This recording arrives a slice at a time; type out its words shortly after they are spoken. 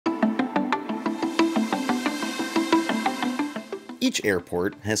Each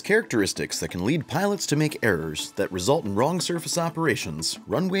airport has characteristics that can lead pilots to make errors that result in wrong surface operations,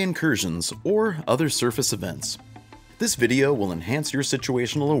 runway incursions, or other surface events. This video will enhance your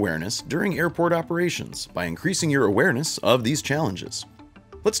situational awareness during airport operations by increasing your awareness of these challenges.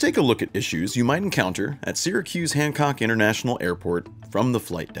 Let's take a look at issues you might encounter at Syracuse Hancock International Airport from the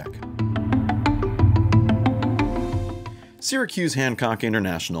flight deck. Syracuse Hancock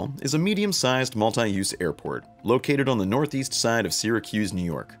International is a medium-sized multi-use airport located on the northeast side of Syracuse, New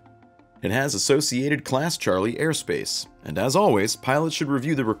York. It has associated Class Charlie airspace, and as always, pilots should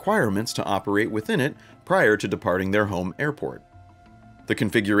review the requirements to operate within it prior to departing their home airport. The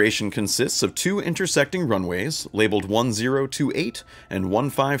configuration consists of two intersecting runways labeled 1028 and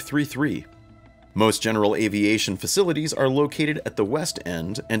 1533. Most general aviation facilities are located at the west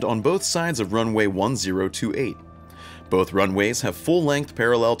end and on both sides of runway 1028. Both runways have full-length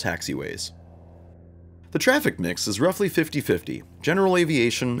parallel taxiways. The traffic mix is roughly 50-50, general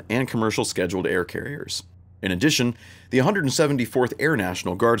aviation and commercial scheduled air carriers. In addition, the 174th Air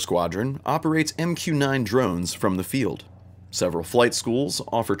National Guard Squadron operates MQ-9 drones from the field. Several flight schools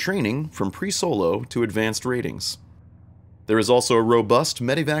offer training from pre-solo to advanced ratings. There is also a robust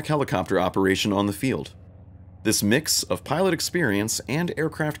Medevac helicopter operation on the field. This mix of pilot experience and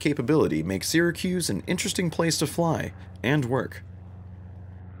aircraft capability makes Syracuse an interesting place to fly and work.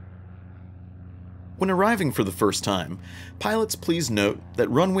 When arriving for the first time, pilots please note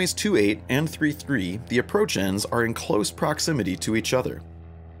that runways 28 and 33, the approach ends, are in close proximity to each other.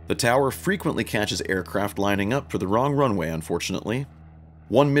 The tower frequently catches aircraft lining up for the wrong runway, unfortunately.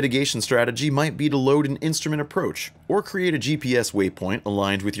 One mitigation strategy might be to load an instrument approach or create a GPS waypoint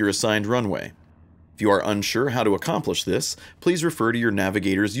aligned with your assigned runway. If you are unsure how to accomplish this, please refer to your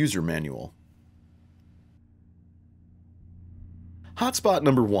navigator's user manual. Hotspot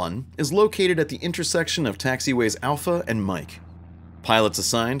number 1 is located at the intersection of taxiways Alpha and Mike. Pilots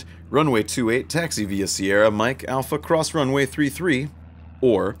assigned runway 28 taxi via Sierra Mike Alpha cross runway 33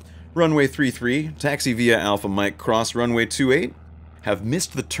 or runway 33 taxi via Alpha Mike cross runway 28 have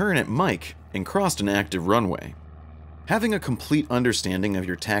missed the turn at Mike and crossed an active runway. Having a complete understanding of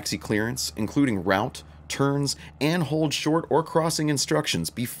your taxi clearance, including route, turns, and hold short or crossing instructions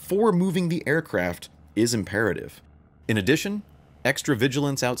before moving the aircraft is imperative. In addition, extra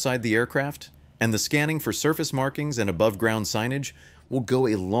vigilance outside the aircraft and the scanning for surface markings and above-ground signage will go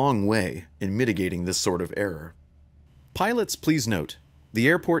a long way in mitigating this sort of error. Pilots, please note, the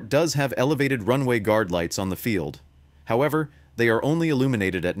airport does have elevated runway guard lights on the field. However, they are only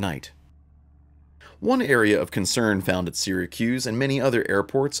illuminated at night. One area of concern found at Syracuse and many other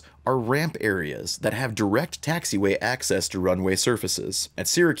airports are ramp areas that have direct taxiway access to runway surfaces. At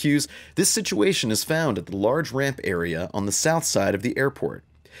Syracuse, this situation is found at the large ramp area on the south side of the airport.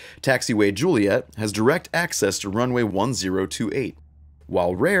 Taxiway Juliet has direct access to runway 1028.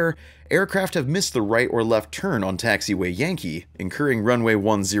 While rare, aircraft have missed the right or left turn on Taxiway Yankee, incurring runway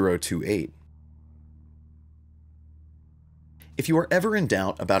 1028. If you are ever in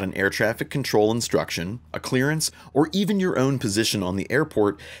doubt about an air traffic control instruction, a clearance, or even your own position on the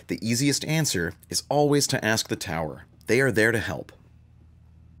airport, the easiest answer is always to ask the tower. They are there to help.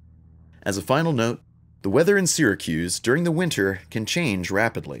 As a final note, the weather in Syracuse during the winter can change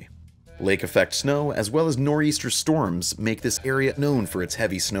rapidly. Lake effect snow as well as nor'easter storms make this area known for its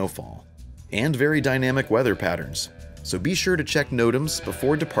heavy snowfall and very dynamic weather patterns. So be sure to check NOTAMs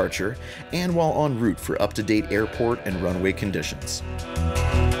before departure and while en route for up-to-date airport and runway conditions.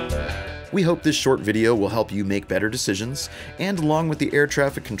 We hope this short video will help you make better decisions and, along with the air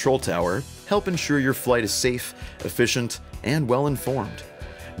traffic control tower, help ensure your flight is safe, efficient, and well-informed.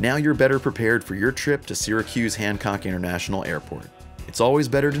 Now you're better prepared for your trip to Syracuse Hancock International Airport. It's always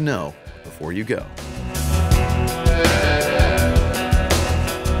better to know before you go.